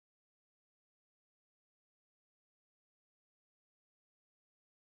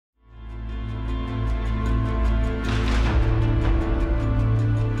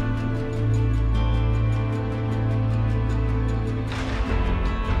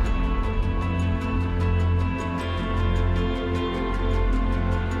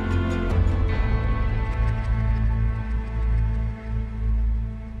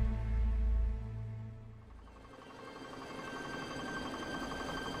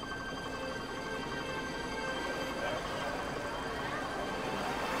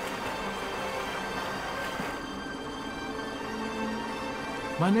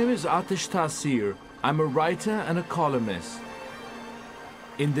My name is Aatish Taseer. I'm a writer and a columnist.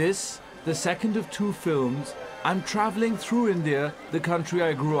 In this, the second of two films, I'm traveling through India, the country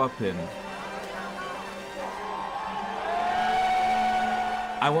I grew up in.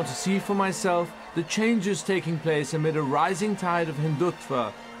 I want to see for myself the changes taking place amid a rising tide of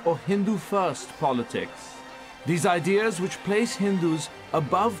Hindutva, or Hindu-first politics. These ideas, which place Hindus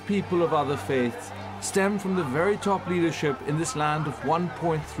above people of other faiths, stem from the very top leadership in this land of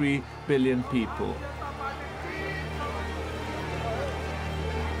 1.3 billion people.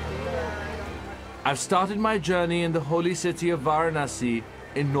 I've started my journey in the holy city of Varanasi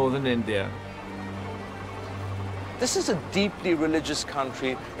in northern India. This is a deeply religious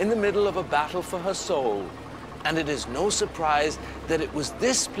country in the middle of a battle for her soul. And it is no surprise that it was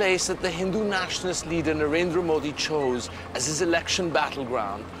this place that the Hindu nationalist leader Narendra Modi chose as his election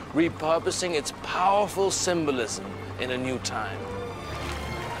battleground, repurposing its powerful symbolism in a new time.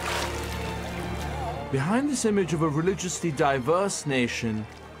 Behind this image of a religiously diverse nation,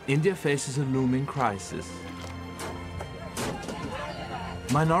 India faces a looming crisis.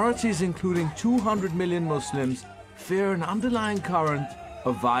 Minorities, including 200 million Muslims, fear an underlying current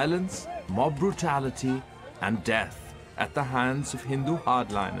of violence, mob brutality, and death at the hands of Hindu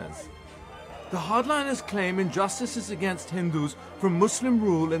hardliners. The hardliners claim injustices against Hindus from Muslim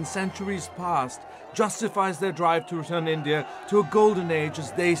rule in centuries past justifies their drive to return India to a golden age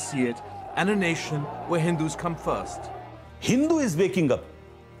as they see it, and a nation where Hindus come first. Hindu is waking up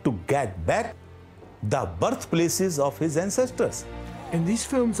to get back the birthplaces of his ancestors. In these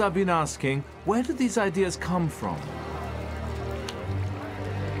films, I've been asking, where did these ideas come from?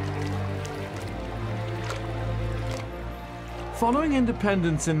 Following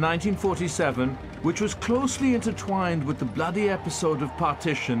independence in 1947, which was closely intertwined with the bloody episode of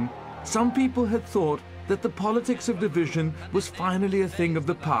partition, some people had thought that the politics of division was finally a thing of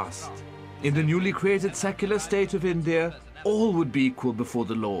the past. In the newly created secular state of India, all would be equal before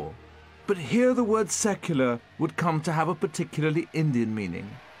the law. But here the word secular would come to have a particularly Indian meaning.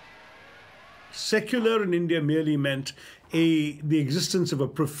 Secular in India merely meant the existence of a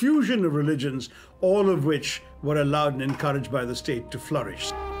profusion of religions, all of which were allowed and encouraged by the state to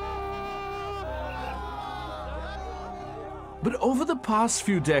flourish. But over the past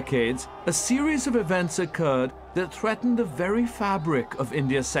few decades, a series of events occurred that threatened the very fabric of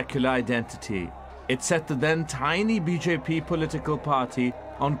India's secular identity. It set the then tiny BJP political party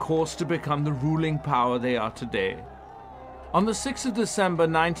on course to become the ruling power they are today. On the 6th of December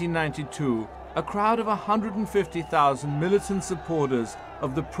 1992, a crowd of 150,000 militant supporters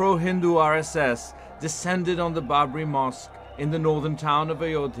of the pro-Hindu RSS descended on the Babri Mosque in the northern town of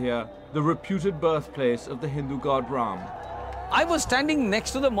Ayodhya, the reputed birthplace of the Hindu god Ram. I was standing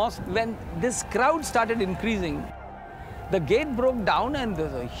next to the mosque when this crowd started increasing. The gate broke down and there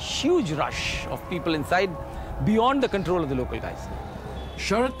was a huge rush of people inside beyond the control of the local guys.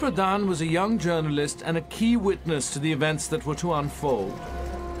 Sharat Pradhan was a young journalist and a key witness to the events that were to unfold.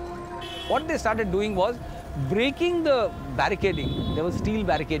 What they started doing was breaking the barricading. There was steel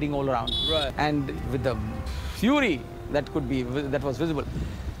barricading all around. Right. And with the fury that was visible,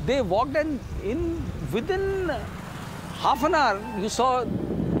 they walked and within half an hour, you saw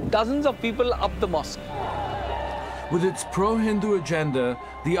dozens of people up the mosque. With its pro-Hindu agenda,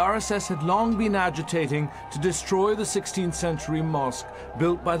 the RSS had long been agitating to destroy the 16th century mosque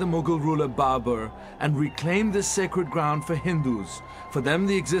built by the Mughal ruler Babur and reclaim this sacred ground for Hindus. For them,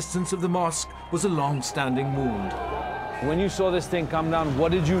 the existence of the mosque was a long-standing wound. When you saw this thing come down,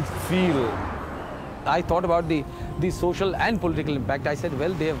 what did you feel? I thought about the social and political impact. I said,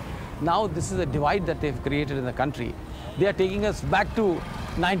 well, now this is a divide that they've created in the country. They are taking us back to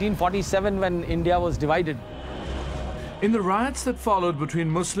 1947 when India was divided. In the riots that followed between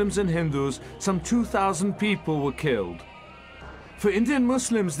Muslims and Hindus, some 2,000 people were killed. For Indian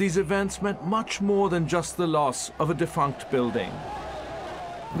Muslims, these events meant much more than just the loss of a defunct building.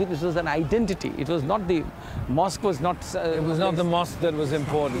 This was an identity. It was not the mosque was not. It was not the mosque that was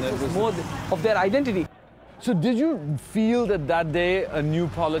important. It was more of their identity. So did you feel that that day a new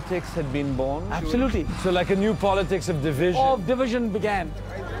politics had been born? Absolutely. So like a new politics of division? Of division began.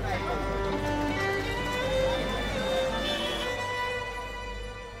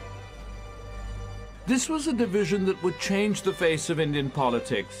 This was a division that would change the face of Indian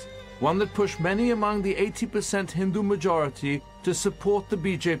politics, one that pushed many among the 80% Hindu majority to support the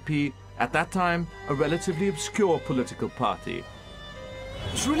BJP, at that time a relatively obscure political party.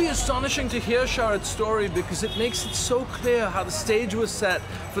 It's really astonishing to hear Sharat's story because it makes it so clear how the stage was set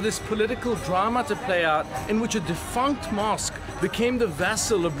for this political drama to play out in which a defunct mosque became the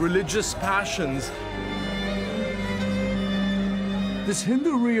vessel of religious passions. This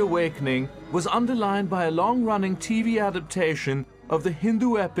Hindu reawakening was underlined by a long-running TV adaptation of the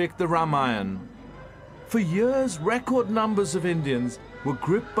Hindu epic, the Ramayana. For years, record numbers of Indians were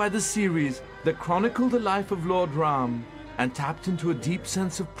gripped by the series that chronicled the life of Lord Ram and tapped into a deep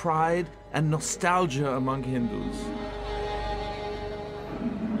sense of pride and nostalgia among Hindus.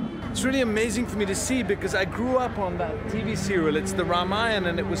 It's really amazing for me to see because I grew up on that TV serial. It's the Ramayana,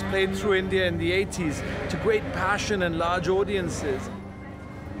 and it was played through India in the 80s to great passion and large audiences.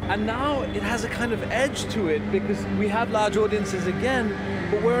 And now it has a kind of edge to it because we have large audiences again,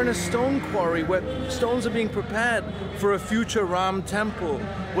 but we're in a stone quarry where stones are being prepared for a future Ram temple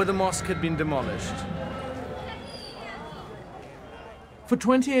where the mosque had been demolished. For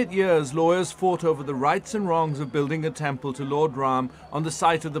 28 years, lawyers fought over the rights and wrongs of building a temple to Lord Ram on the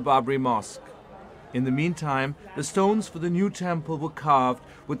site of the Babri Mosque. In the meantime, the stones for the new temple were carved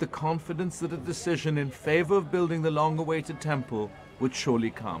with the confidence that a decision in favor of building the long-awaited temple would surely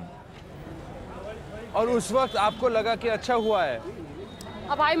come. और उस वक्त आपको लगा कि अच्छा हुआ है?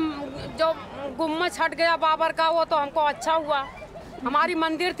 अब भाई जो गुम्मज हट गया बाबर का वो तो हमको अच्छा हुआ। हमारी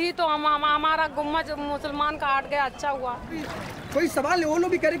मंदिर थी तो हमारा गुम्मज मुसलमान का हट गया, अच्छा हुआ। कोई सवाल वो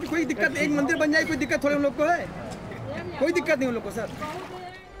लोग भी करे कि कोई दिक्कत, एक मंदिर बन जाए, कोई दिक्कत थोड़े उन लोग को है? कोई दिक्कत नहीं उन लोग को sir.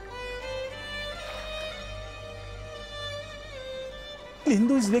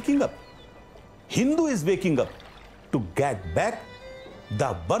 Hindu is waking up. Hindu is waking up to get back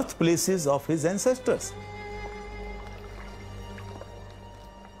the birthplaces of his ancestors.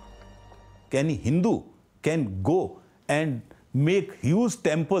 Any Hindu can go and make huge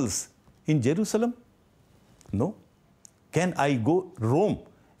temples in Jerusalem? No. Can I go Rome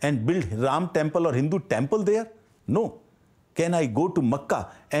and build Ram temple or Hindu temple there? No. Can I go to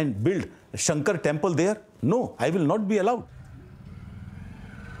Makkah and build Shankar temple there? No, I will not be allowed.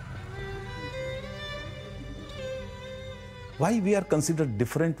 Why we are considered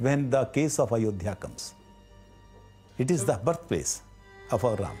different when the case of Ayodhya comes? It is the birthplace of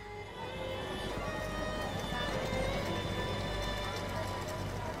our Ram.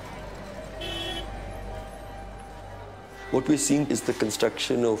 What we're seeing is the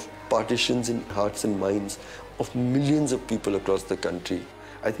construction of partitions in hearts and minds of millions of people across the country.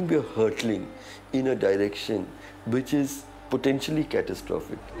 I think we are hurtling in a direction which is potentially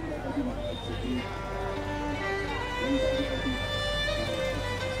catastrophic.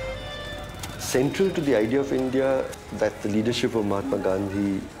 Central to the idea of India that the leadership of Mahatma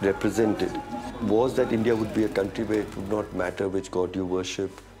Gandhi represented was that India would be a country where it would not matter which God you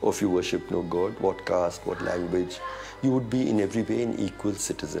worship, or if you worship no God, what caste, what language, you would be in every way an equal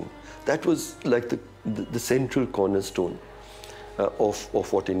citizen. That was like the central cornerstone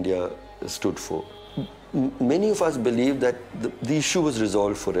of what India stood for. Many of us believe that the issue was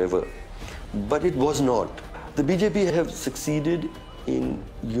resolved forever, but it was not. The BJP have succeeded in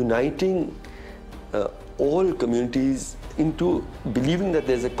uniting all communities into believing that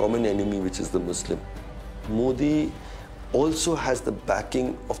there's a common enemy, which is the Muslim. Modi also has the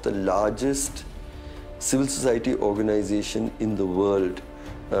backing of the largest civil society organization in the world,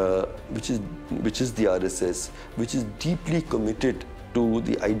 which is the RSS, which is deeply committed to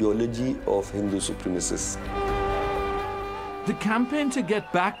the ideology of Hindu supremacists. The campaign to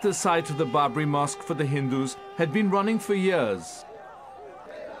get back the site of the Babri Mosque for the Hindus had been running for years.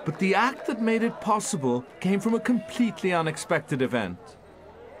 But the act that made it possible came from a completely unexpected event.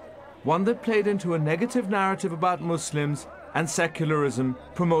 One that played into a negative narrative about Muslims and secularism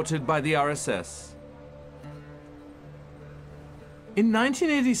promoted by the RSS. In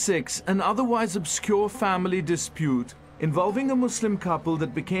 1986, an otherwise obscure family dispute involving a Muslim couple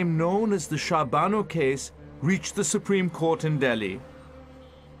that became known as the Shah Bano case reached the Supreme Court in Delhi.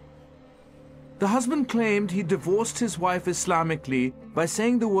 The husband claimed he divorced his wife Islamically by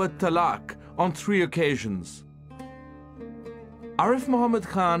saying the word talaq on 3 occasions. Arif Muhammad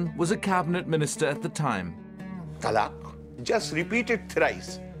Khan was a cabinet minister at the time. Talaq, just repeat it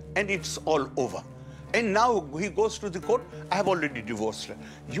thrice and it's all over. And now he goes to the court, I have already divorced her.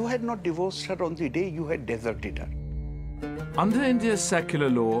 You had not divorced her on the day you had deserted her. Under India's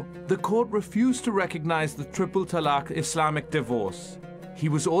secular law, the court refused to recognize the triple talaq Islamic divorce. He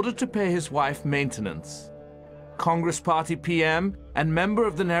was ordered to pay his wife maintenance. Congress Party PM and member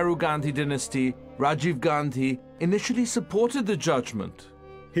of the Nehru-Gandhi dynasty, Rajiv Gandhi, initially supported the judgment.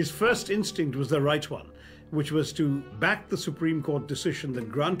 His first instinct was the right one, which was to back the Supreme Court decision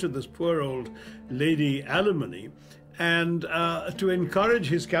that granted this poor old lady alimony, and to encourage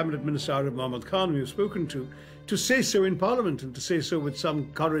his cabinet minister, Arif Muhammad Khan, we've spoken to say so in Parliament and to say so with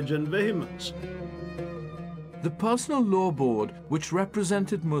some courage and vehemence. The Personal Law Board, which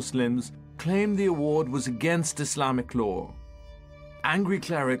represented Muslims, claimed the award was against Islamic law. angry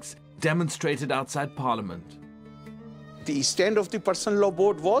clerics demonstrated outside Parliament. The stand of the Personal Law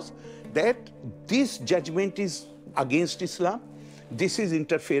Board was that this judgment is against Islam, this is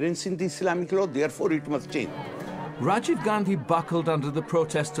interference in the Islamic law, therefore it must change. Rajiv Gandhi buckled under the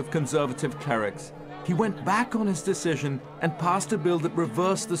protest of conservative clerics. He went back on his decision and passed a bill that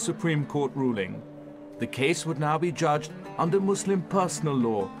reversed the Supreme Court ruling. The case would now be judged under Muslim personal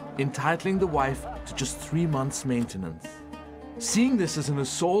law, entitling the wife to just 3 months' maintenance. Seeing this as an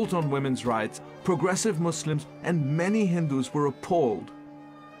assault on women's rights, progressive Muslims and many Hindus were appalled.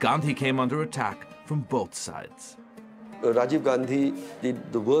 Gandhi came under attack from both sides. Rajiv Gandhi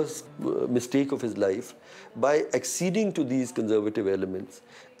did the worst mistake of his life by acceding to these conservative elements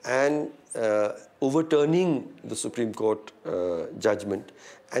and overturning the Supreme Court judgment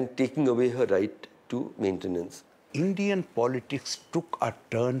and taking away her right to maintenance. Indian politics took a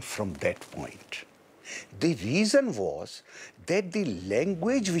turn from that point. The reason was that the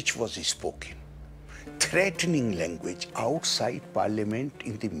language which was spoken, threatening language outside Parliament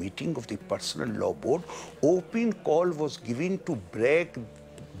in the meeting of the Personal Law Board, open call was given to break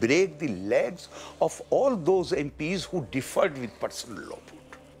the legs of all those MPs who differed with Personal Law Board.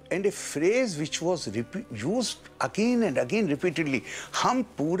 And a phrase which was used again and again repeatedly, "Hum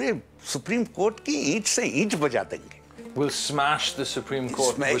pure Supreme Court ki each se each baja denge." We'll smash the Supreme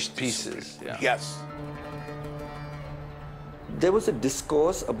Court with pieces. Yes. There was a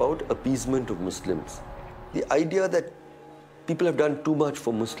discourse about appeasement of Muslims. The idea that people have done too much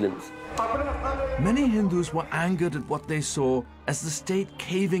for Muslims. Many Hindus were angered at what they saw as the state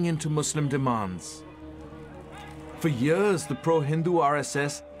caving into Muslim demands. For years, the pro-Hindu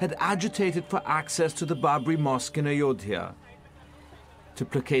RSS had agitated for access to the Babri Mosque in Ayodhya. To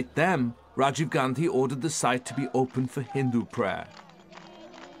placate them, Rajiv Gandhi ordered the site to be open for Hindu prayer.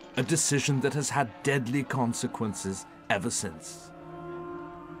 A decision that has had deadly consequences ever since.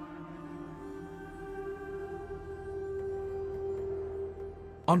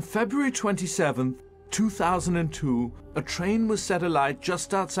 On February 27, 2002, a train was set alight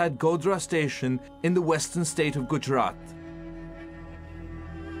just outside Godhra station in the western state of Gujarat.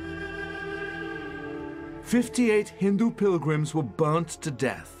 58 Hindu pilgrims were burnt to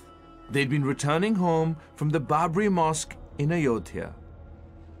death. They'd been returning home from the Babri Mosque in Ayodhya.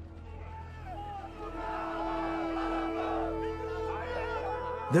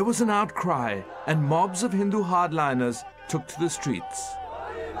 There was an outcry, and mobs of Hindu hardliners took to the streets.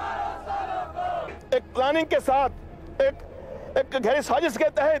 एक planning के साथ एक गहरी साजिश के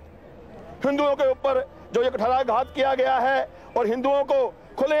तहत हिंदुओं के ऊपर जो एक कुठाराघात किया गया है और हिंदुओं को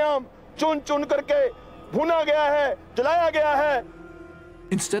खुलेआम चुन करके भूना गया है, जलाया गया है.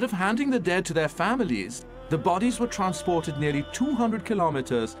 Instead of handing the dead to their families, the bodies were transported nearly 200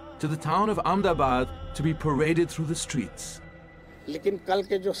 kilometers to the town of Ahmedabad to be paraded through the streets. लेकिन कल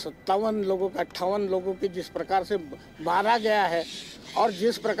के जो 57 लोगों का 58 लोगों की जिस प्रकार से मारा गया है और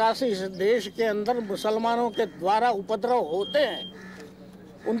जिस प्रकार से इस देश के अंदर मुसलमानों के द्वारा उपद्रव होते हैं,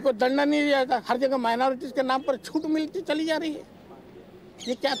 उनको दंड नहीं दिया जाता. हर जगह माइनॉरिटीज के नाम पर छूट मिलती चली जा रही है.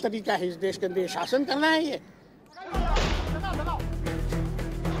 ये क्या तरीका है इस देश के अंदर शासन करना है ये?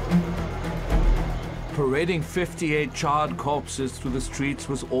 Parading 58 charred corpses through the streets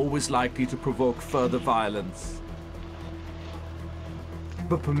was always likely to provoke further violence.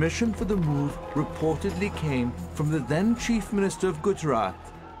 But permission for the move reportedly came from the then Chief Minister of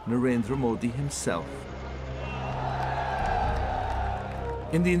Gujarat, Narendra Modi himself.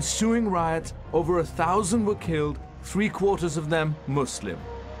 In the ensuing riots, over 1,000 were killed, 3/4 of them Muslim.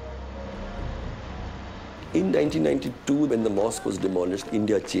 In 1992, when the mosque was demolished,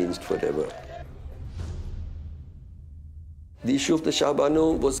 India changed forever. The issue of the Shah Bano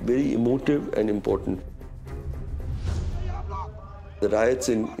was very emotive and important. The riots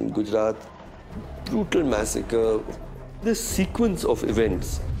in Gujarat, brutal massacre, this sequence of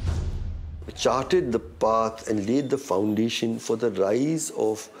events charted the path and laid the foundation for the rise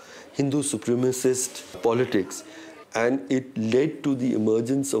of Hindu supremacist politics, and it led to the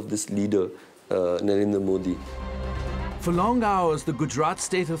emergence of this leader, Narendra Modi. For long hours, the Gujarat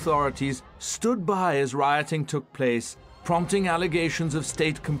state authorities stood by as rioting took place, prompting allegations of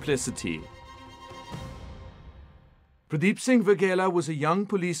state complicity. Pradeep Singh Vaghela was a young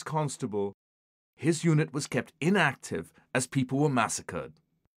police constable. His unit was kept inactive as people were massacred.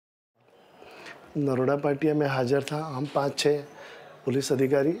 Naroda पार्टिया में हाजिर था. हम 5-6 police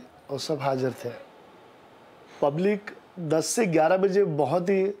अधिकारी और सब हाजिर थे. पब्लिक 10 से 11 बजे बहुत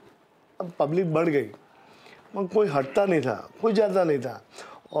ही पब्लिक बढ़ गई. कोई हटता नहीं था, कोई जाता नहीं था.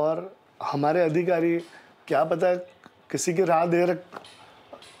 और हमारे अधिकारी क्या पता किसी की राह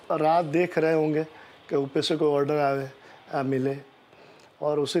देख रहे होंगे कि ऊपर से कोई ऑर्डर आवे मिले.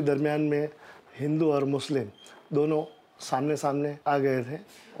 और उसी दरमियान में हिंदू और मुस्लिम दोनों सामने सामने आ गए थे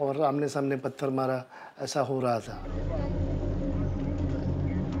और आमने सामने पत्थर मारा ऐसा हो रहा था।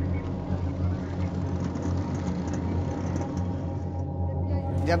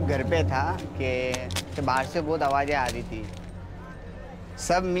 जब घर पे था कि बाहर से बहुत आवाज़ें आ रही थी,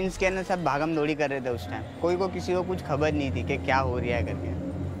 सब मीन्स के ना सब भागम दौड़ी कर रहे थे उस टाइम, कोई को किसी को कुछ खबर नहीं थी कि क्या हो रहा है करके।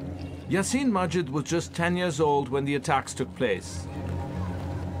 Yasin Majid was just 10 years old when the attacks took place.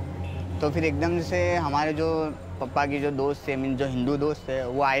 तो फिर एकदम से हमारे जो पापा की जो दोस्त थे, मीन जो हिंदू दोस्त थे,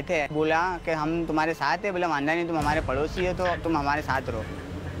 वो आए थे, बोला कि हम तुम्हारे साथ हैं। बोला मानना नहीं, तुम हमारे पड़ोसी है तो तुम हमारे साथ रहो।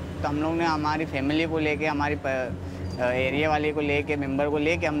 तो हम लोग ने हमारी फैमिली को लेके, हमारी एरिया वाले को लेके, मेंबर को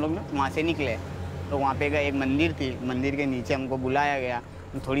लेके हम लोग वहाँ से निकले। तो वहाँ पे एक मंदिर थी, मंदिर के नीचे हमको बुलाया गया,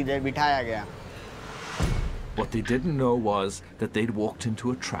 थोड़ी देर बिठाया गया। What they didn't know was that they'd walked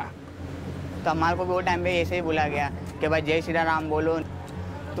into a trap. तो हमारे को भी वो टाइम पे ऐसे ही बोला गया कि भाई जय श्री राम बोलो,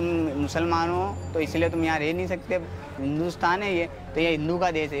 तुम मुसलमान हो तो इसलिए तुम यहाँ रह नहीं सकते, हिंदुस्तान है ये, तो ये हिंदू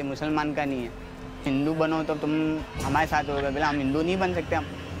का देश है, ये मुसलमान का नहीं है। हिंदू बनो तो तुम हमारे साथ हो गए। बोला हम हिंदू नहीं बन सकते, हम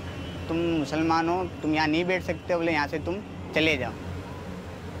तुम मुसलमान हो, तुम यहाँ नहीं बैठ सकते, बोले यहाँ से तुम चले जाओ।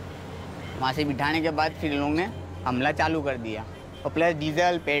 वहाँ से बिठाने के बाद फिर लोगों ने हमला चालू कर दिया और प्लस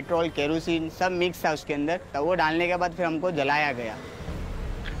डीजल, पेट्रोल, केरोसिन सब मिक्स था उसके अंदर। तो वो डालने के बाद फिर हमको जलाया गया।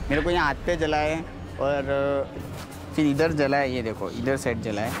 मेरे को यहाँ हाथ पे जलाए और फिर इधर जलाए, ये देखो इधर साइड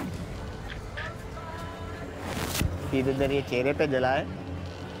जलाए, फिर इधर ये चेहरे पे जलाए,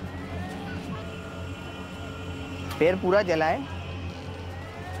 पैर पूरा जलाए।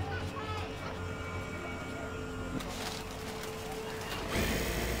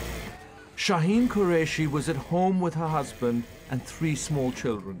 Shaheen Qureshi was at home with her husband and 3 small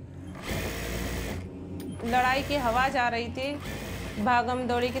children. लड़ाई की आवाज आ रही थी, भागम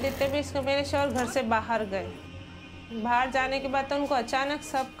दौड़ी के देते भी इसको मेरे शौहर घर से बाहर गए। बाहर जाने के बाद तो उनको अचानक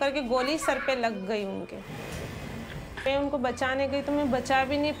सब करके गोली सर पे लग गई उनके। मैं उनको बचाने गई तो मैं बचा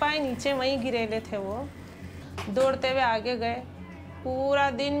भी नहीं पाई, नीचे वहीं गिरेले थे वो। दौड़ते हुए आगे गए, पूरा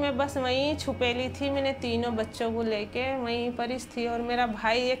दिन मैं बस वहीं छुपेली थी। मैंने तीनों बच्चों को लेके वहीं पर ही थी और मेरा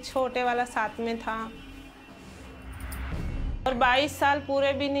भाई एक छोटे वाला साथ में था। और 22 साल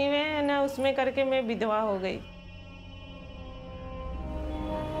पूरे भी नहीं हुए ना उसमें करके मैं विधवा हो गई।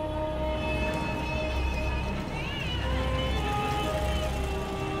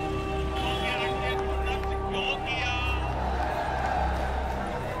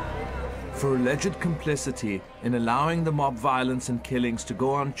 For alleged complicity in allowing the mob violence and killings to go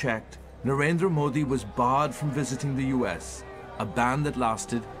unchecked, Narendra Modi was barred from visiting the US, a ban that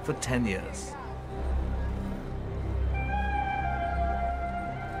lasted for 10 years.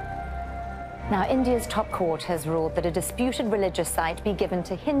 Now, India's top court has ruled that a disputed religious site be given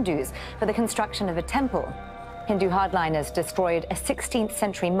to Hindus for the construction of a temple. Hindu hardliners destroyed a 16th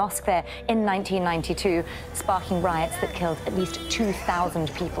century mosque there in 1992, sparking riots that killed at least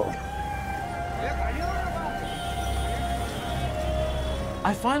 2,000 people.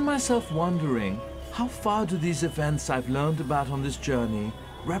 I find myself wondering, how far do these events I've learned about on this journey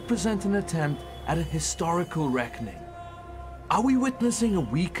represent an attempt at a historical reckoning? Are we witnessing a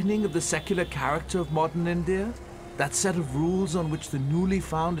weakening of the secular character of modern India? That set of rules on which the newly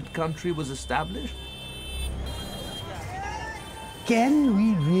founded country was established? Can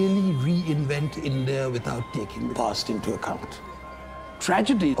we really reinvent India without taking the past into account?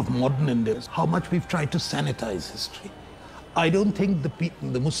 Tragedy of modern India is how much we've tried to sanitize history. I don't think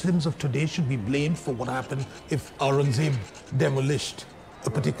the Muslims of today should be blamed for what happened if Aurangzeb demolished a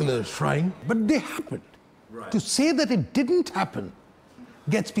particular shrine, but they happened. Right. To say that it didn't happen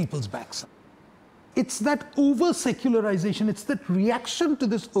gets people's backs up. It's that over-secularization, it's that reaction to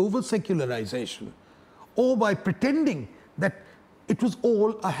this over-secularization, or by pretending that it was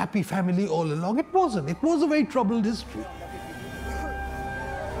all a happy family all along. It wasn't. It was a very troubled history.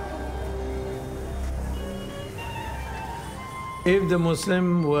 If the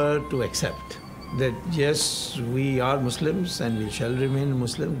Muslim were to accept that, yes, we are Muslims and we shall remain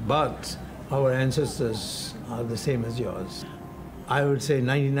Muslim, but our ancestors are the same as yours, I would say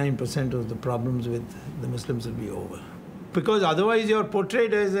 99% of the problems with the Muslims will be over. Because otherwise you're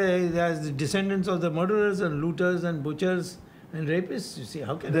portrayed as the descendants of the murderers and looters and butchers and rapists. You see,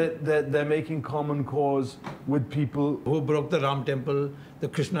 how can they're making common cause with people who broke the Ram temple, the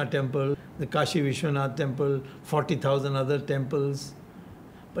Krishna temple, the Kashi Vishwanath temple, 40,000 other temples.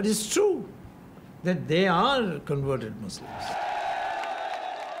 But it's true that they are converted Muslims.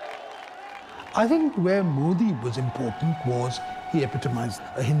 I think where Modi was important was he epitomized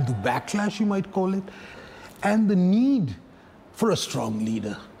a Hindu backlash, you might call it, and the need for a strong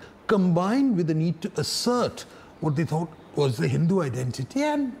leader, combined with the need to assert what they thought was the Hindu identity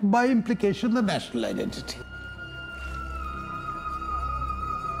and by implication the national identity.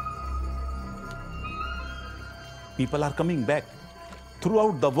 People are coming back.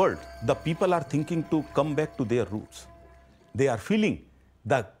 Throughout the world, the people are thinking to come back to their roots. They are feeling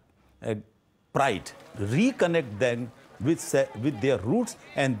the pride, reconnect them with their roots,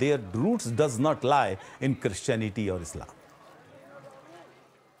 and their roots does not lie in Christianity or Islam.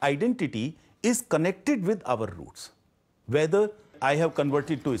 Identity is connected with our roots. Whether I have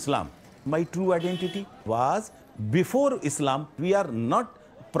converted to Islam, my true identity was before Islam. We are not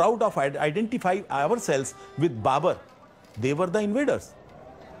proud of identifying ourselves with Babur. They were the invaders.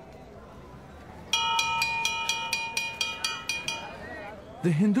 The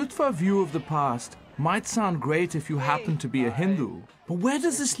Hindutva view of the past might sound great if you happen to be a Hindu, but where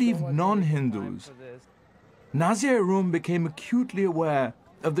does this leave non-Hindus? Nazia-e-Rum became acutely aware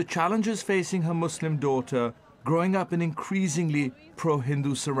of the challenges facing her Muslim daughter growing up in increasingly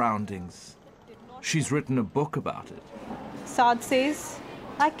pro-Hindu surroundings. She's written a book about it. Saad says,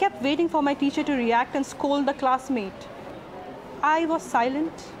 I kept waiting for my teacher to react and scold the classmate. I was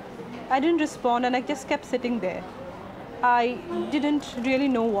silent, I didn't respond, and I just kept sitting there. I didn't really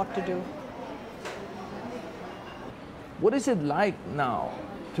know what to do. What is it like now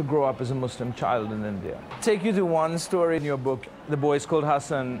to grow up as a Muslim child in India? Take you to one story in your book. The boy is called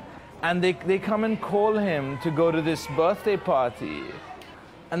Hassan, and they come and call him to go to this birthday party.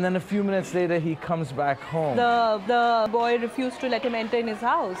 And then a few minutes later, he comes back home. The boy refused to let him enter in his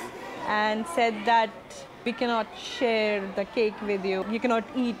house and said that we cannot share the cake with you. You cannot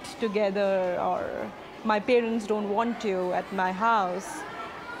eat together, or my parents don't want you at my house.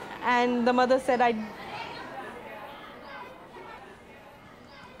 And the mother said,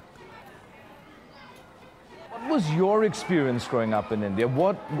 What was your experience growing up in India?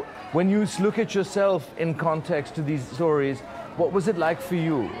 When you look at yourself in context to these stories, what was it like for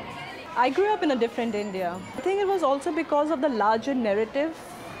you? I grew up in a different India. I think it was also because of the larger narrative.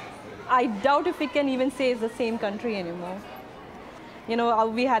 I doubt if we can even say it's the same country anymore. You know,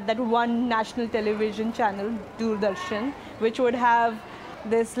 we had that one national television channel, Doordarshan, which would have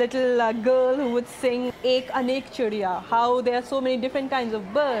this little girl who would sing Ek Anek Churiya, how there are so many different kinds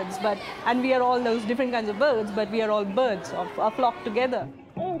of birds, and we are all those different kinds of birds, but we are all birds of a flock together.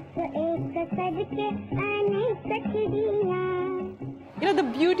 You know, the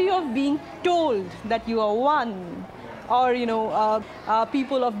beauty of being told that you are one, or, you know,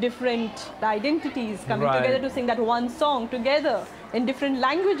 people of different identities coming together to sing that one song together in different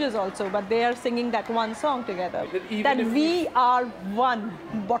languages also, but they are singing that one song together. That we are one,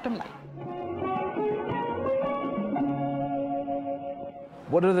 bottom line.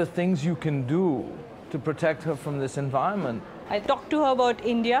 What are the things you can do to protect her from this environment? I talk to her about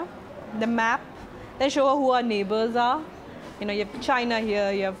India, the map, then show her who our neighbors are. You know, you have China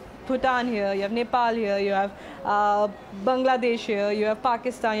here, you have Bhutan here, you have Nepal here, you have Bangladesh here, you have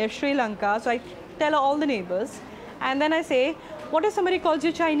Pakistan, you have Sri Lanka. So I tell her all the neighbors, and then I say, what if somebody calls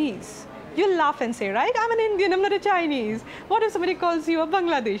you Chinese? You'll laugh and say, right, I'm an Indian, I'm not a Chinese. What if somebody calls you a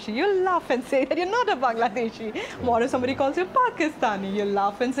Bangladeshi? You'll laugh and say that you're not a Bangladeshi. What if somebody calls you a Pakistani? You'll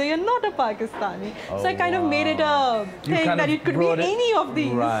laugh and say you're not a Pakistani. So I kind of made it a thing that it could be any of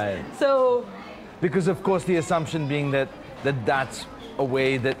these. Right. So, because of course the assumption being that that's a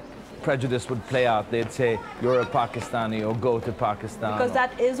way that prejudice would play out. They'd say, you're a Pakistani, or go to Pakistan. Because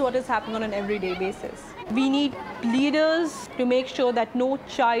that is what is happening on an everyday basis. We need leaders to make sure that no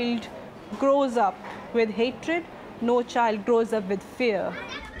child grows up with hatred, no child grows up with fear.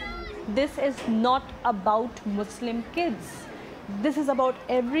 This is not about Muslim kids. This is about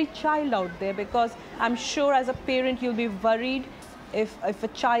every child out there, because I'm sure as a parent you'll be worried if a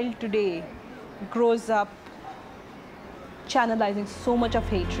child today grows up channelizing so much of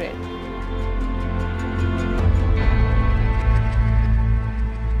hatred.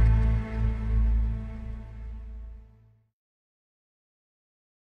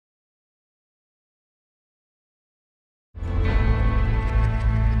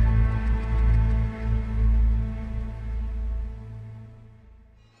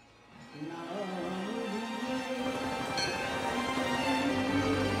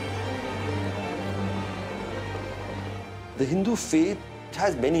 The Hindu faith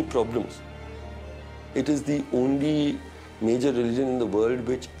has many problems. It is the only major religion in the world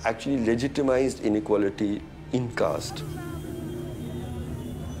which actually legitimized inequality in caste.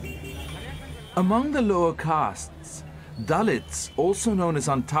 Among the lower castes, Dalits, also known as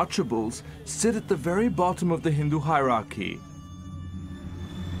untouchables, sit at the very bottom of the Hindu hierarchy.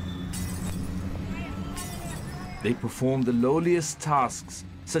 They perform the lowliest tasks,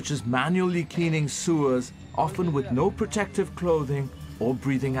 such as manually cleaning sewers often with no protective clothing or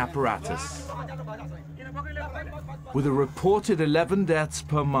breathing apparatus. With a reported 11 deaths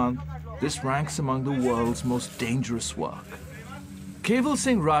per month, this ranks among the world's most dangerous work. Keval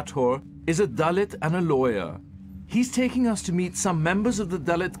Singh Rathore is a Dalit and a lawyer. He's taking us to meet some members of the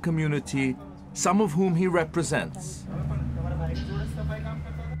Dalit community, some of whom he represents.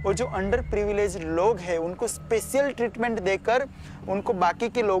 और जो under privileged लोग हैं उनको special treatment देकर उनको बाकी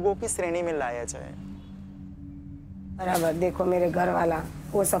के लोगों की श्रेणी में लाया जाए। बराबर देखो मेरे घर वाला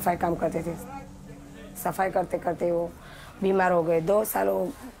वो सफाई काम करते थे, सफाई करते करते वो बीमार हो गए, 2 साल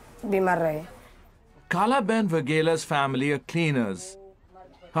वो बीमार रहे। Kala Ben Vagela's family are cleaners.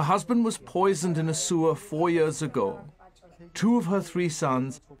 Her husband was poisoned in a sewer 4 years ago. 2 of her 3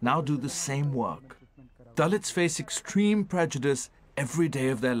 sons now do the same work. Dalits face extreme prejudice every day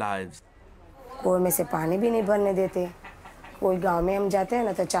of their lives. कोई में से पानी भी नहीं भरने देते। कोई गांव में हम जाते हैं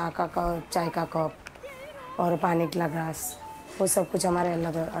ना तो चाय का कप और पानी का ग्लास वो सब कुछ हमारे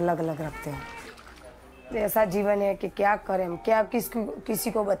अलग अलग रखते हैं। ऐसा जीवन है कि क्या करें हम, क्या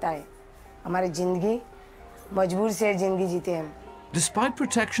किसी को बताएं। हमारी जिंदगी मजबूर से जिंदगी जीते हैं। Despite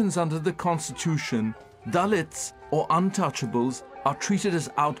protections under the Constitution, Dalits or untouchables are treated as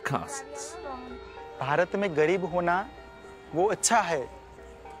outcasts. Bharat में गरीब होना वो अच्छा है,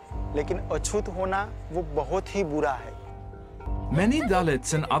 लेकिन अछूत होना वो बहुत ही बुरा है। Many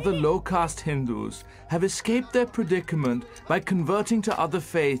Dalits and other low-caste Hindus have escaped their predicament by converting to other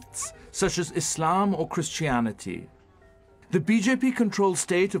faiths, such as Islam or Christianity. The BJP-controlled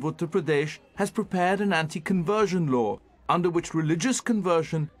state of Uttar Pradesh has prepared an anti-conversion law under which religious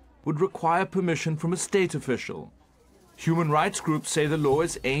conversion would require permission from a state official. Human rights groups say the law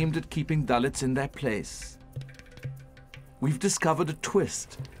is aimed at keeping Dalits in their place. We've discovered a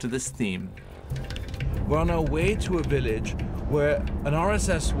twist to this theme. We're on our way to a village where an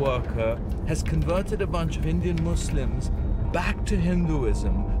RSS worker has converted a bunch of Indian Muslims back to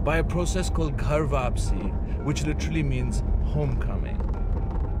Hinduism by a process called Ghar Vapsi, which literally means homecoming.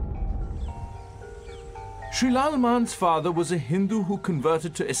 Sri Lal Man's father was a Hindu who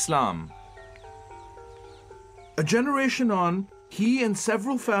converted to Islam. A generation on, he and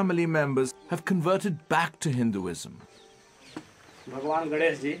several family members have converted back to Hinduism. भगवान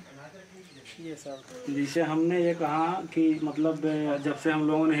गणेश जी जिसे हमने ये कहा कि मतलब जब से हम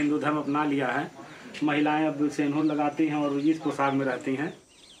लोगों ने हिंदू धर्म अपना लिया है, महिलाएं अब सेंधूर लगाती हैं और इस पोशाक में रहती हैं।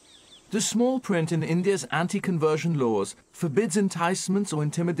 The small print in India's anti-conversion laws forbids enticements or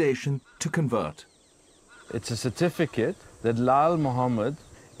intimidation to convert. It's a certificate that Lal Muhammad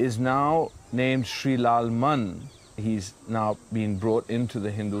is now named Sri Lal Man. He's now been brought into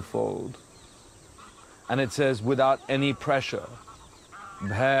the Hindu fold. And it says, without any pressure,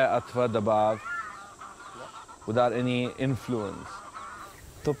 bhay athva dabav, without any influence.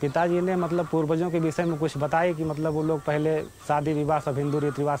 तो पिताजी ने मतलब पूर्वजों के विषय में कुछ बताए कि मतलब वो लोग पहले शादी विवाह सब हिंदू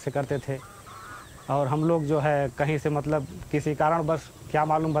रीति रिवाज से करते थे और हम लोग जो है कहीं से मतलब किसी कारण बस क्या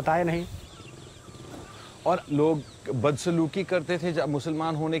मालूम बताए नहीं और लोग बदसलूकी करते थे जब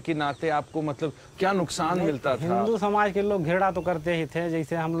मुसलमान होने के नाते आपको मतलब क्या नुकसान मिलता था? हिंदू समाज के लोग घृणा तो करते ही थे,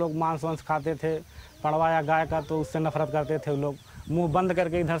 जैसे हम लोग मांस वांस खाते थे, पड़वाया गाय का तो उससे नफरत करते थे। लोग मुंह बंद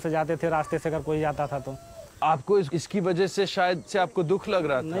करके इधर से जाते थे रास्ते से अगर कोई जाता था तो। आपको इसकी वजह से शायद से आपको दुख लग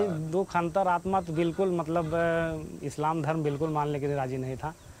रहा था? नहीं, दुख अंतरात्मा तो बिल्कुल मतलब इस्लाम धर्म बिल्कुल मानने के लिए राजी नहीं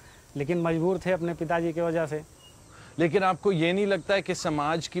था, लेकिन मजबूर थे अपने पिताजी की वजह से। लेकिन आपको ये नहीं लगता है कि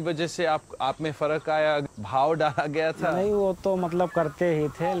समाज की वजह से आप में फर्क आया, भाव डाला गया था? नहीं, वो तो मतलब करते ही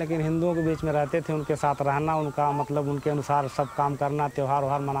थे, लेकिन हिंदुओं के बीच में रहते थे, उनके साथ रहना, उनका मतलब उनके अनुसार सब काम करना, त्योहार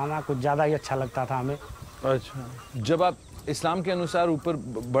व्योहार मनाना कुछ ज़्यादा ही अच्छा लगता था हमें। अच्छा, जब आप इस्लाम के अनुसार ऊपर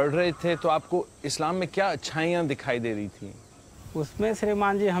बढ़ रहे थे तो आपको इस्लाम में क्या अच्छाइयाँ दिखाई दे रही थी? उसमें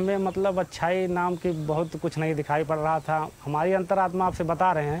श्रीमान जी हमें मतलब अच्छाई नाम की बहुत कुछ नहीं दिखाई पड़ रहा था। हमारी अंतरात्मा आपसे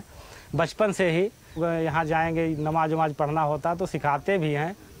बता रहे हैं, बचपन से ही यहाँ जाएंगे नमाज वमाज पढ़ना होता तो सिखाते भी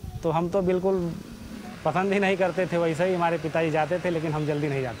हैं, तो हम तो बिल्कुल पसंद ही नहीं करते थे। वैसे ही हमारे पिताजी जाते थे, लेकिन हम जल्दी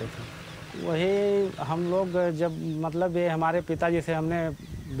नहीं जाते थे। वही हम लोग जब मतलब ये हमारे पिताजी से हमने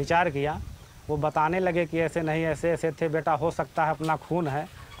विचार किया, वो बताने लगे कि ऐसे नहीं ऐसे ऐसे थे बेटा, हो सकता है अपना खून है,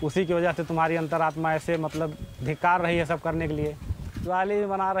 उसी की वजह से तुम्हारी अंतरात्मा ऐसे मतलब धिक्कार रही है सब करने के लिए। दिवाली भी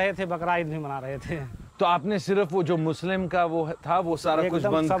मना रहे थे, बकरा ईद भी मना रहे थे। तो आपने सिर्फ वो जो मुस्लिम का वो था वो सारा कुछ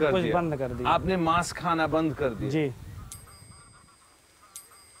बंद कर दिया? आपने मांस खाना बंद कर दिया? जी।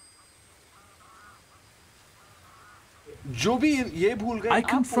 जो भी ये भूल गए। I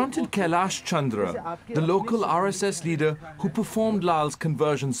confronted Kailash Chandra, the local RSS leader who performed Lal's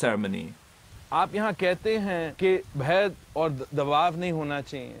conversion ceremony. आप यहाँ कहते हैं कि भय और दबाव नहीं होना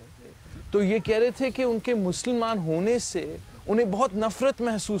चाहिए, तो ये कह रहे थे कि उनके मुसलमान होने से उन्हें बहुत नफरत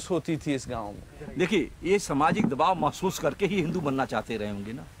महसूस होती थी इस गांव में। देखिए, ये सामाजिक दबाव महसूस करके ही हिंदू बनना चाहते रहे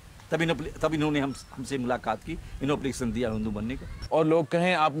होंगे ना, तब इन्होंने हमसे मुलाकात की, इन्होंने एप्लीकेशन दिया हिंदू बनने का। और लोग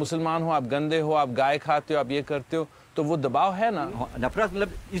कहें आप मुसलमान हो, आप गंदे हो, आप गाय खाते हो, आप ये करते हो, तो वो दबाव है ना। नफरत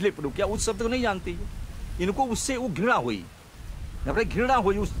मतलब इसलिए क्या उस शब्द को नहीं जानती है, इनको उससे वो घृणा हुई, नफरत घृणा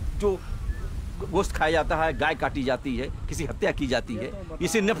हुई। उस जो गोश्त खाया जाता है, गाय काटी जाती है, किसी हत्या की जाती है,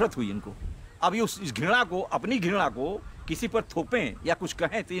 इससे नफरत हुई इनको। अब ये उस घृणा को, अपनी घृणा को किसी पर थोपें या कुछ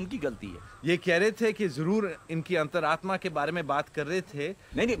कहें तो इनकी गलती है। ये कह रहे थे कि जरूर इनकी अंतरात्मा के बारे में बात कर रहे थे।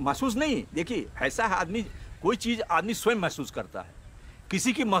 नहीं, महसूस नहीं। देखिए, ऐसा है आदमी, कोई चीज आदमी स्वयं महसूस करता है,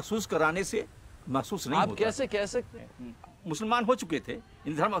 किसी की महसूस कराने से महसूस नहीं होता। आप कैसे कह सकते हैं? मुसलमान हो चुके थे,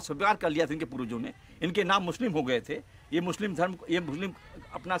 इन धर्म स्वीकार कर लिया था इनके पूर्वजों ने, इनके नाम मुस्लिम हो गए थे, ये मुस्लिम धर्म, ये मुस्लिम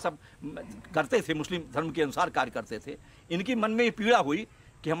अपना सब करते थे, मुस्लिम धर्म के अनुसार कार्य करते थे। इनकी मन में ये पीड़ा हुई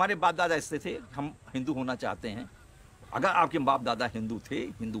कि हमारे बाप दादा ऐसे थे, हम हिंदू होना चाहते हैं। अगर आपके बाप दादा हिंदू थे,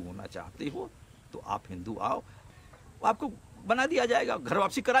 हिंदू होना चाहते हो, तो आप हिंदू आओ, आपको बना दिया जाएगा, घर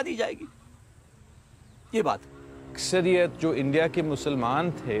वापसी करा दी जाएगी। ये बात अक्सरियत जो इंडिया के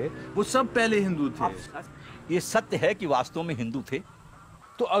मुसलमान थे वो सब पहले हिंदू थे। ये सत्य है कि वास्तव में हिंदू थे।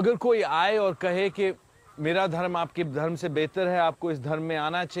 तो अगर कोई आए और कहे कि मेरा धर्म आपके धर्म से बेहतर है, आपको इस धर्म में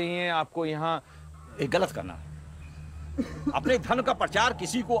आना चाहिए, आपको यहाँ, ये गलत करना है। अपने धर्म का प्रचार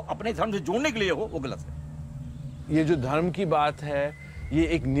किसी को अपने धर्म से जोड़ने के लिए हो, वो गलत है। ये जो धर्म की बात है, ये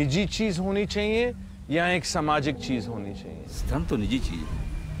एक निजी चीज होनी चाहिए या एक सामाजिक चीज होनी चाहिए? धर्म तो निजी चीज है।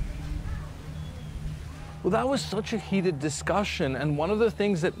 Well, that was such a heated discussion, and one of the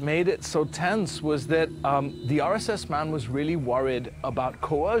things that made it so tense was that the RSS man was really worried about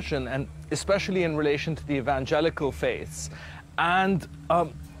coercion, and especially in relation to the evangelical faiths. And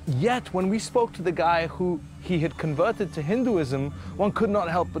yet, when we spoke to the guy who he had converted to Hinduism, one could not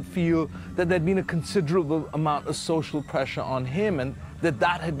help but feel that there'd been a considerable amount of social pressure on him, and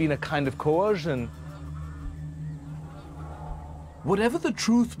that had been a kind of coercion. Whatever the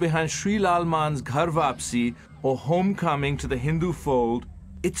truth behind Sri Lalman's Ghar Vapsi, or homecoming to the Hindu fold,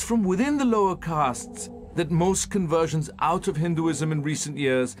 it's from within the lower castes that most conversions out of Hinduism in recent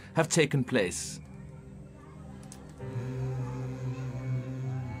years have taken place.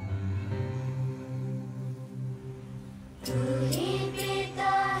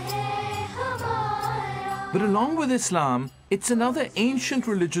 But along with Islam, it's another ancient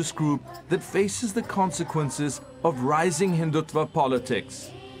religious group that faces the consequences of rising Hindutva politics.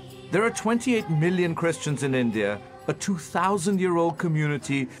 There are 28 million Christians in India, a 2,000-year-old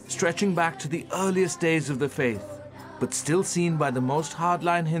community stretching back to the earliest days of the faith, but still seen by the most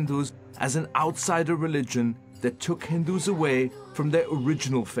hardline Hindus as an outsider religion that took Hindus away from their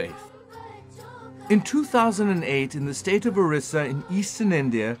original faith. In 2008, in the state of Orissa in eastern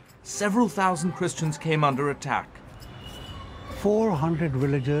India, several thousand Christians came under attack. 400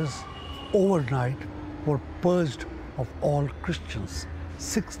 villages overnight were purged of all Christians.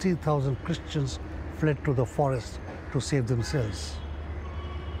 60,000 Christians fled to the forest to save themselves.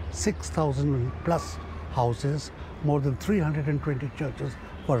 6,000 plus houses, more than 320 churches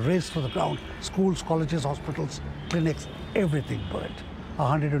were razed to the ground. Schools, colleges, hospitals, clinics, everything burned.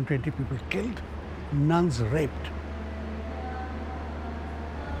 120 people killed, nuns raped.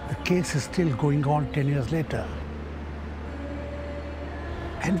 The case is still going on 10 years later.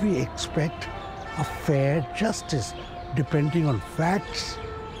 And we expect a fair justice depending on facts,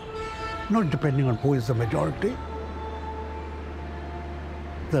 not depending on who is the majority.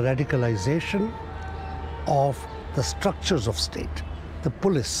 The radicalization of the structures of state, the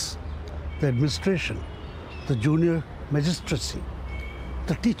police, the administration, the junior magistracy,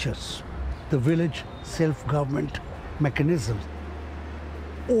 the teachers, the village self-government mechanisms,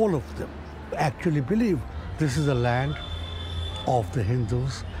 all of them actually believe this is the land of the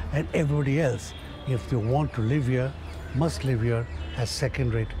Hindus, and everybody else, if they want to live here, must live here as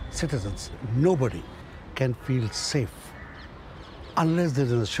second-rate citizens. Nobody can feel safe unless there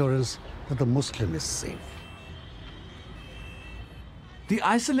is an assurance that the Muslim is safe. The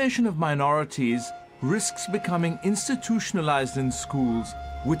isolation of minorities risks becoming institutionalized in schools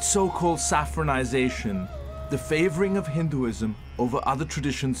with so-called saffronization, the favoring of Hinduism over other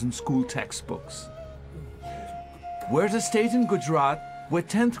traditions in school textbooks. We're at a state in Gujarat where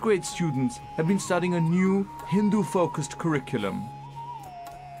 10th grade students have been studying a new Hindu-focused curriculum.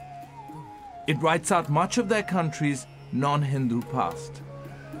 It writes out much of their country's non-Hindu past.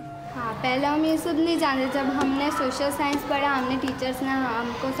 हाँ, पहले हम ये सब नहीं जानते। जब हमने social science पढ़ा, हमने टीचर्स ने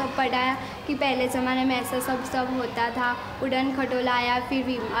हमको सब पढ़ाया कि पहले ज़माने में ऐसा सब होता था। उड़न खटोला आया, फिर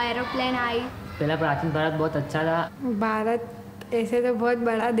एरोप्लेन आई। पहला प्राचीन भारत बहुत अच्छा था। भारत ऐसे तो बहुत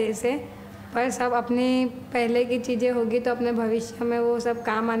बड़ा देश है, पर सब अपनी पहले की चीज़ें होगी तो अपने भविष्य में वो सब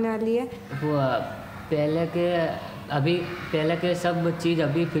काम आने वाली है। वो पहले के सब चीज़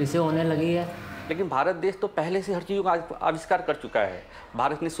अभी फिर से होने लगी है। लेकिन भारत देश तो पहले से हर चीज़ों का आविष्कार कर चुका है।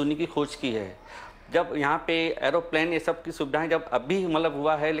 भारत ने शून्य की खोज की है। जब यहाँ पे एरोप्लेन ये सब की सुविधाएं जब अभी मतलब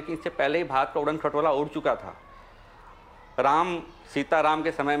हुआ है, लेकिन इससे पहले ही भारत का उड़न खटोला उड़ चुका था। सीताराम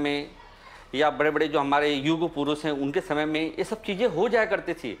के समय में या बड़े बड़े जो हमारे युग पुरुष हैं उनके समय में ये सब चीज़ें हो जाया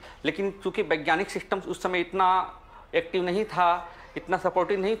करती थी, लेकिन चूँकि वैज्ञानिक सिस्टम्स उस समय इतना एक्टिव नहीं था, इतना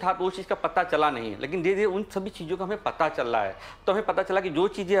सपोर्टिव नहीं था, तो उस चीज़ का पता चला नहीं। लेकिन धीरे धीरे उन सभी चीज़ों का हमें पता चल रहा है, तो हमें पता चला कि जो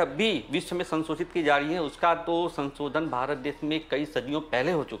चीज़ें अभी विश्व में संशोधित की जा रही हैं उसका तो संशोधन भारत देश में कई सदियों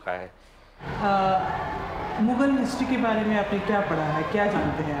पहले हो चुका है। मुगल हिस्ट्री के बारे में आपने क्या पढ़ा है, क्या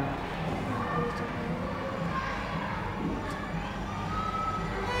जानते हैं आप?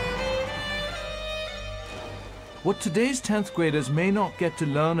 What today's 10th graders may not get to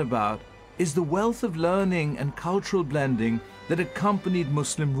learn about is the wealth of learning and cultural blending that accompanied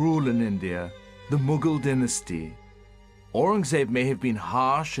Muslim rule in India, the Mughal dynasty. Aurangzeb may have been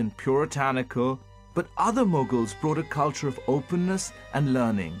harsh and puritanical, but other Mughals brought a culture of openness and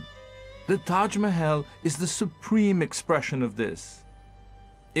learning. The Taj Mahal is the supreme expression of this.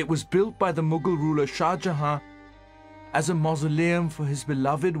 It was built by the Mughal ruler Shah Jahan as a mausoleum for his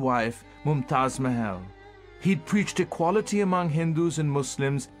beloved wife Mumtaz Mahal. He'd preached equality among Hindus and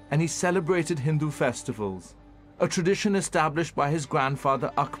Muslims, and he celebrated Hindu festivals, a tradition established by his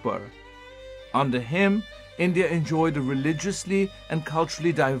grandfather Akbar. Under him, India enjoyed a religiously and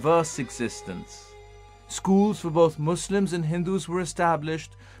culturally diverse existence. Schools for both Muslims and Hindus were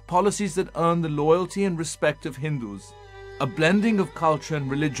established, policies that earned the loyalty and respect of Hindus. A blending of culture and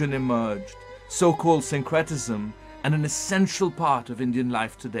religion emerged, so-called syncretism, and an essential part of Indian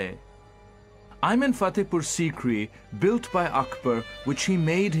life today. I'm in Fatehpur Sikri, built by Akbar, which he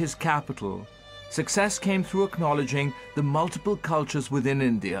made his capital. Success came through acknowledging the multiple cultures within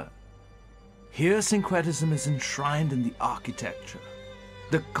India. Here syncretism is enshrined in the architecture.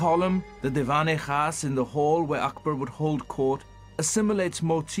 The column, the Divan-e-Khas in the hall where Akbar would hold court, assimilates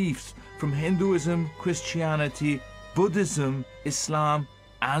motifs from Hinduism, Christianity, Buddhism, Islam,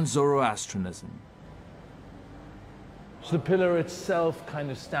 and Zoroastrianism. So the pillar itself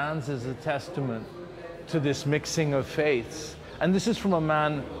kind of stands as a testament to this mixing of faiths. And this is from a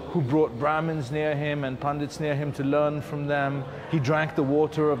man who brought Brahmins near him and Pandits near him to learn from them. He drank the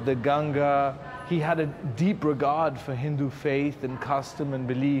water of the Ganga. He had a deep regard for Hindu faith and custom and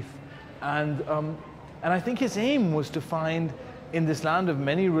belief. And I think his aim was to find, in this land of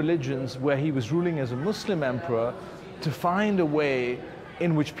many religions where he was ruling as a Muslim emperor, to find a way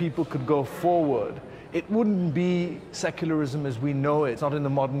in which people could go forward. It wouldn't be secularism as we know it, not in the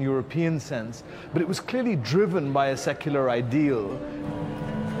modern European sense, but it was clearly driven by a secular ideal.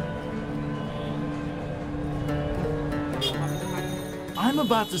 I'm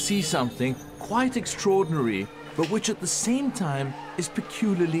about to see something quite extraordinary, but which at the same time is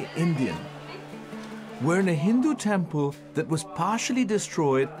peculiarly Indian. We're in a Hindu temple that was partially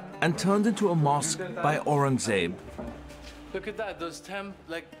destroyed and turned into a mosque by Aurangzeb. Look at that, those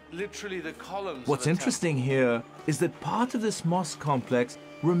like literally the columns. What's interesting here is that part of this mosque complex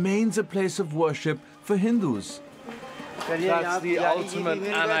remains a place of worship for Hindus. That's the ultimate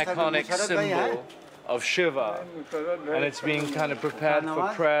aniconic symbol of Shiva, and it's being kind of prepared for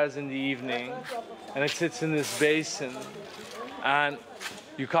prayers in the evening, and it sits in this basin, and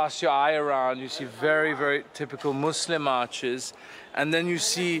you cast your eye around, you see very, very typical Muslim arches, and then you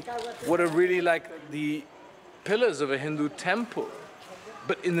see what are really like the pillars of a Hindu temple.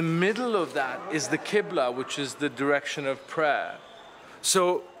 But in the middle of that is the Qibla, which is the direction of prayer.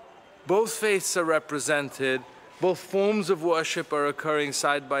 So both faiths are represented, both forms of worship are occurring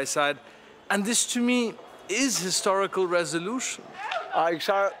side by side, and this to me is historical resolution.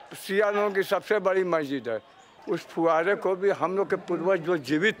 Ayesha सियानों की सबसे बड़ी मस्जिद है। उस फुआरे को भी हम लोग के पूर्वज जो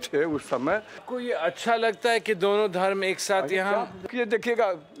जीवित थे उस समय को ये अच्छा लगता है कि दोनों धर्म एक साथ यहाँ ये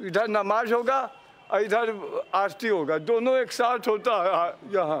देखिएगा इधर नमाज होगा इधर आरती होगा दोनों एक साथ होता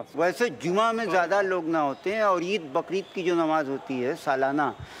है यहाँ वैसे जुमा में ज़्यादा लोग ना होते हैं और ईद बकरीद की जो नमाज होती है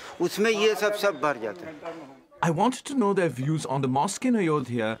सालाना उसमें ये सब भर जाते हैं I wanted to know their views on the mosque in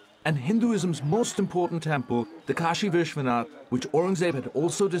Ayodhya and Hinduism's most important temple, the Kashi Vishwanath, which Aurangzeb had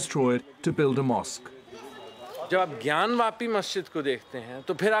also destroyed to build a mosque. जब आप ज्ञानवापी मस्जिद को देखते हैं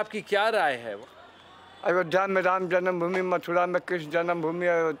तो फिर आपकी क्या राय है? अयोध्या में राम जन्मभूमि, मथुरा में कृष्ण जन्मभूमि,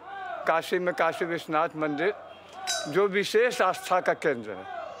 काशी में काशी विश्वनाथ मंदिर जो विशेष आस्था का केंद्र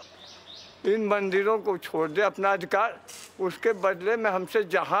है। इन मंदिरों को छोड़ दे अपना अधिकार, उसके बदले में हमसे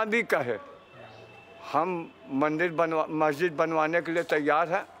जहाँ भी कहे हम मस्जिद बनवाने के लिए तैयार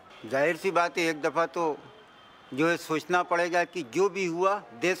हैं जाहिर सी बात है एक दफ़ा तो जो है सोचना पड़ेगा कि जो भी हुआ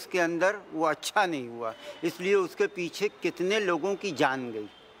देश के अंदर वो अच्छा नहीं हुआ, इसलिए उसके पीछे कितने लोगों की जान गई।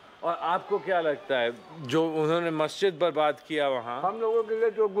 और आपको क्या लगता है जो उन्होंने मस्जिद बर्बाद किया वहाँ, हम लोगों के लिए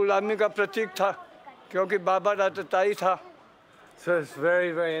जो गुलामी का प्रतीक था, क्योंकि बाबा रातताई था। So it's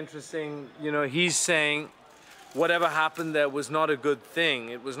very, very interesting. You know, he's saying whatever happened there was not a good thing.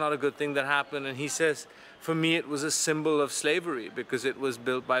 It was not a good thing that happened. And he says, for me, it was a symbol of slavery because it was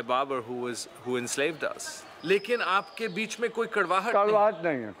built by Babur who enslaved us. लेकिन आपके बीच में कोई कड़वाहट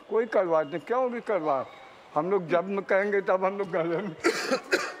नहीं है, कोई कड़वाहट नहीं। क्यों भी कड़वाहट? हम लोग जब कहेंगे तब हम लोग गले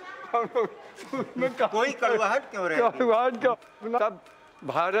में कोई कड़वाहट क्यों रहेगी? कड़वाहट क्यों? सब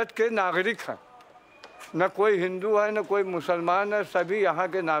भारत के नागरिक हैं, न कोई हिंदू है न कोई मुसलमान है, सभी यहाँ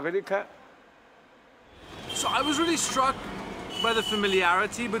के नागरिक हैं। So I was really struck by the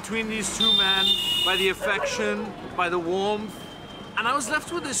familiarity between these two men, by the affection, by the warmth. And I was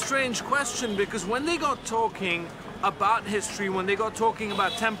left with this strange question, because when they got talking about history, when they got talking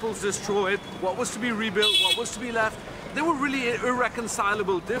about temples destroyed, what was to be rebuilt, what was to be left, there were really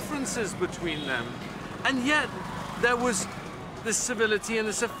irreconcilable differences between them. And yet there was this civility and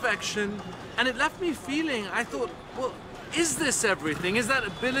this affection, and it left me feeling, I thought, well, is this everything? Is that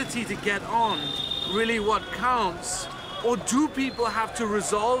ability to get on really what counts? Or do people have to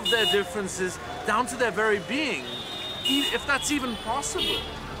resolve their differences down to their very being, if that's even possible?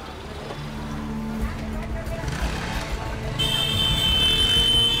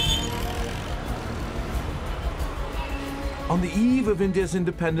 On the eve of India's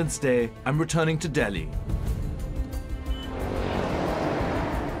Independence Day, I'm returning to Delhi.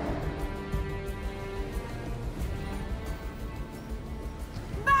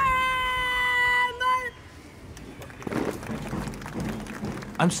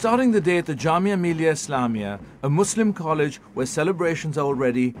 I'm starting the day at the Jamia Millia Islamia, a Muslim college where celebrations are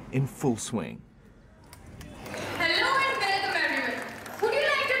already in full swing. Hello and welcome everyone. Would you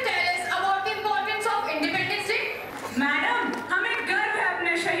like to tell us about the importance of Independence Day? Madam, हमें गर्व है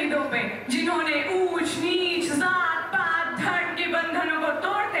अपने शहीदों पे, जिन्होंने ऊंच नीच जात पात धर्म के बंधनों को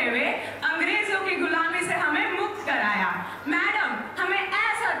तोड़ते हुए अंग्रेजों की गुलामी से हमें मुक्त कराया। मैडम, हमें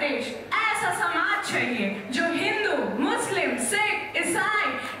ऐसा देश, ऐसा समाज चाहिए जो हिंदू, मुस्लिम, सिख, ईसाई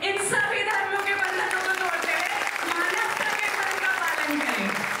इन सभी धर्मों के बंधनों को तोड़ते हुए मानवता के धर्म का पालन करे।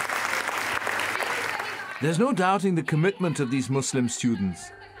 There's no doubting the commitment of these Muslim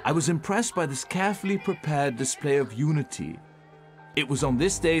students. I was impressed by this carefully prepared display of unity. It was on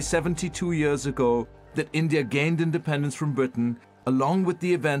this day 72 years ago that India gained independence from Britain, along with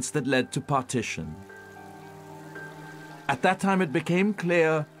the events that led to partition. At that time it became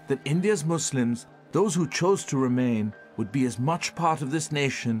clear that India's Muslims, those who chose to remain, would be as much part of this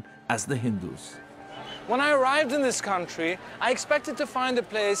nation as the Hindus. When I arrived in this country, I expected to find a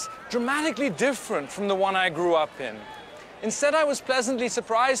place dramatically different from the one I grew up in. Instead, I was pleasantly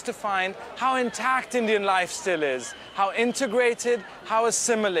surprised to find how intact Indian life still is, how integrated, how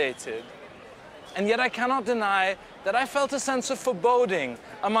assimilated. And yet I cannot deny that I felt a sense of foreboding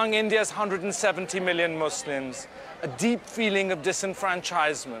among India's 170 million Muslims, a deep feeling of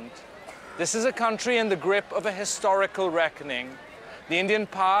disenfranchisement. This is a country in the grip of a historical reckoning. The Indian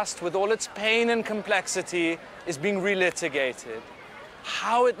past, with all its pain and complexity, is being relitigated.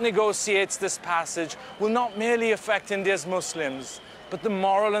 How it negotiates this passage will not merely affect India's Muslims, but the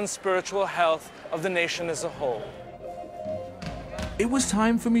moral and spiritual health of the nation as a whole. It was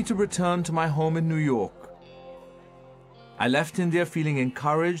time for me to return to my home in New York. I left India feeling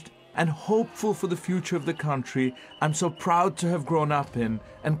encouraged and hopeful for the future of the country I'm so proud to have grown up in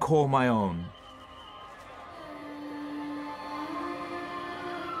and call my own.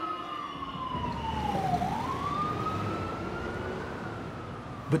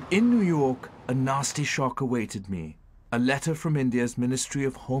 But in New York, a nasty shock awaited me. A letter from India's Ministry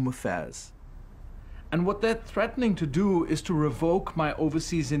of Home Affairs. And what they're threatening to do is to revoke my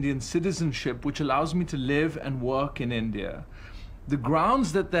overseas Indian citizenship, which allows me to live and work in India. The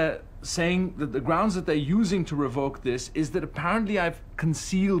grounds that they're saying, that the grounds that they're using to revoke this is that apparently I've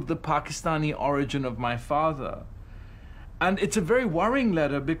concealed the Pakistani origin of my father. And it's a very worrying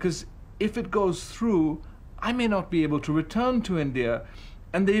letter because if it goes through, I may not be able to return to India.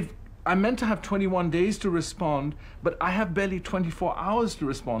 And I'm meant to have 21 days to respond, but I have barely 24 hours to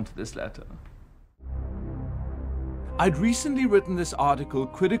respond to this letter. I'd recently written this article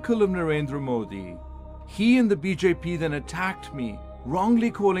critical of Narendra Modi. He and the BJP then attacked me,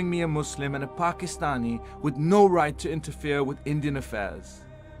 wrongly calling me a Muslim and a Pakistani with no right to interfere with Indian affairs.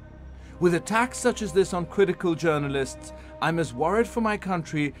 With attacks such as this on critical journalists, I'm as worried for my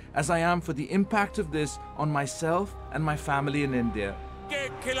country as I am for the impact of this on myself and my family in India. के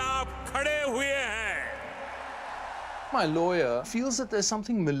खिलाफ खड़े हुए हैं। My lawyer feels that there's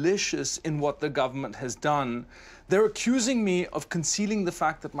something malicious in what the government has done. They're accusing me of concealing the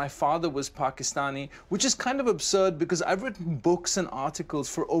fact that my father was Pakistani, which is kind of absurd because I've written books and articles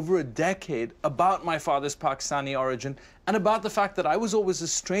for over a decade about my father's Pakistani origin and about the fact that I was always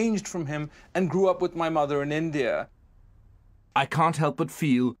estranged from him and grew up with my mother in India. I can't help but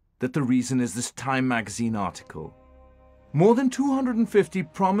feel that the reason is this Time magazine article. More than 250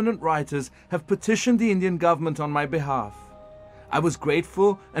 prominent writers have petitioned the Indian government on my behalf. I was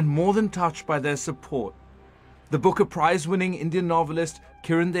grateful and more than touched by their support. The Booker Prize-winning Indian novelist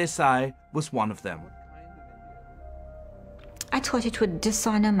Kiran Desai was one of them. I thought it would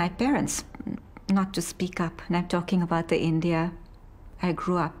dishonor my parents not to speak up, and I'm talking about the India I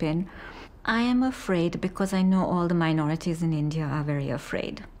grew up in. I am afraid because I know all the minorities in India are very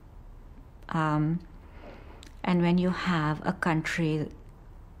afraid. And when you have a country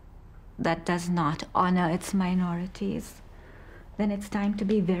that does not honor its minorities, then it's time to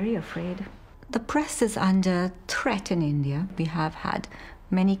be very afraid. The press is under threat in India. We have had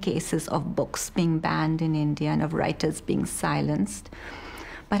many cases of books being banned in India and of writers being silenced.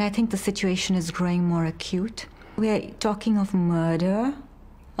 But I think the situation is growing more acute. We're talking of murder,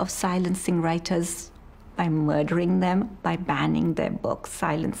 of silencing writers by murdering them, by banning their books,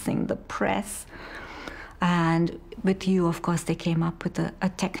 silencing the press. And with you, of course, they came up with a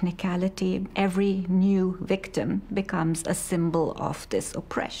technicality. Every new victim becomes a symbol of this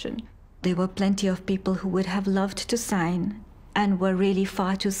oppression. There were plenty of people who would have loved to sign and were really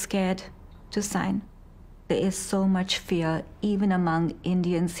far too scared to sign. There is so much fear, even among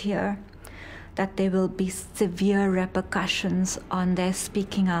Indians here, that there will be severe repercussions on their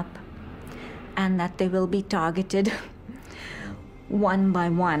speaking up and that they will be targeted one by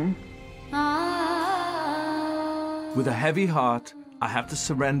one. With a heavy heart, I have to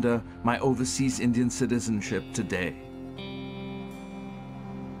surrender my overseas Indian citizenship today.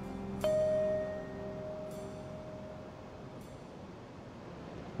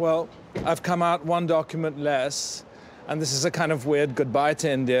 Well, I've come out one document less, and this is a kind of weird goodbye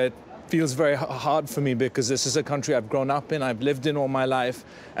to India. It feels very hard for me because this is a country I've grown up in, I've lived in all my life,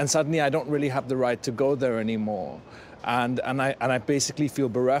 and suddenly I don't really have the right to go there anymore. And I basically feel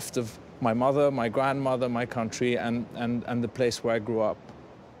bereft of my mother, my grandmother, my country, and the place where I grew up.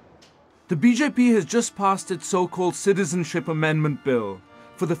 The BJP has just passed its so-called Citizenship Amendment Bill.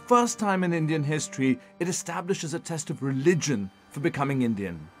 For the first time in Indian history, it establishes a test of religion for becoming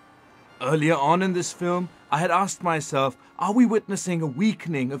Indian. Earlier on in this film, I had asked myself, are we witnessing a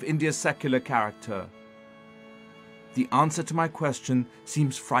weakening of India's secular character? The answer to my question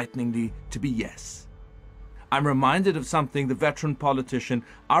seems frighteningly to be yes. I'm reminded of something the veteran politician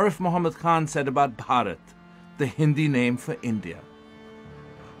Arif Muhammad Khan said about Bharat, the Hindi name for India.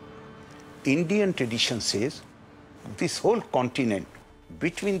 Indian tradition says this whole continent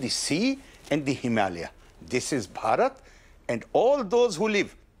between the sea and the Himalaya, this is Bharat, and all those who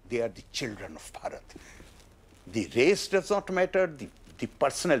live, they are the children of Bharat. The race does not matter, the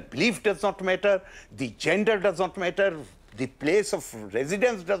personal belief does not matter, the gender does not matter, the place of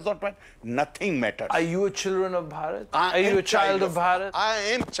residence does not matter, nothing matters. Are you a children of Bharat? Are you a child of Bharat? I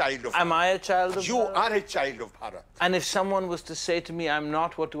am child of Bharat. Am I a child of Bharat? You are a child of Bharat. And if someone was to say to me, I'm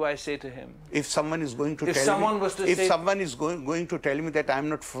not, what do I say to him? If someone is going to if tell someone me, was to if say someone is going to tell me that I'm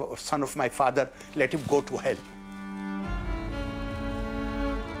not son of my father, let him go to hell.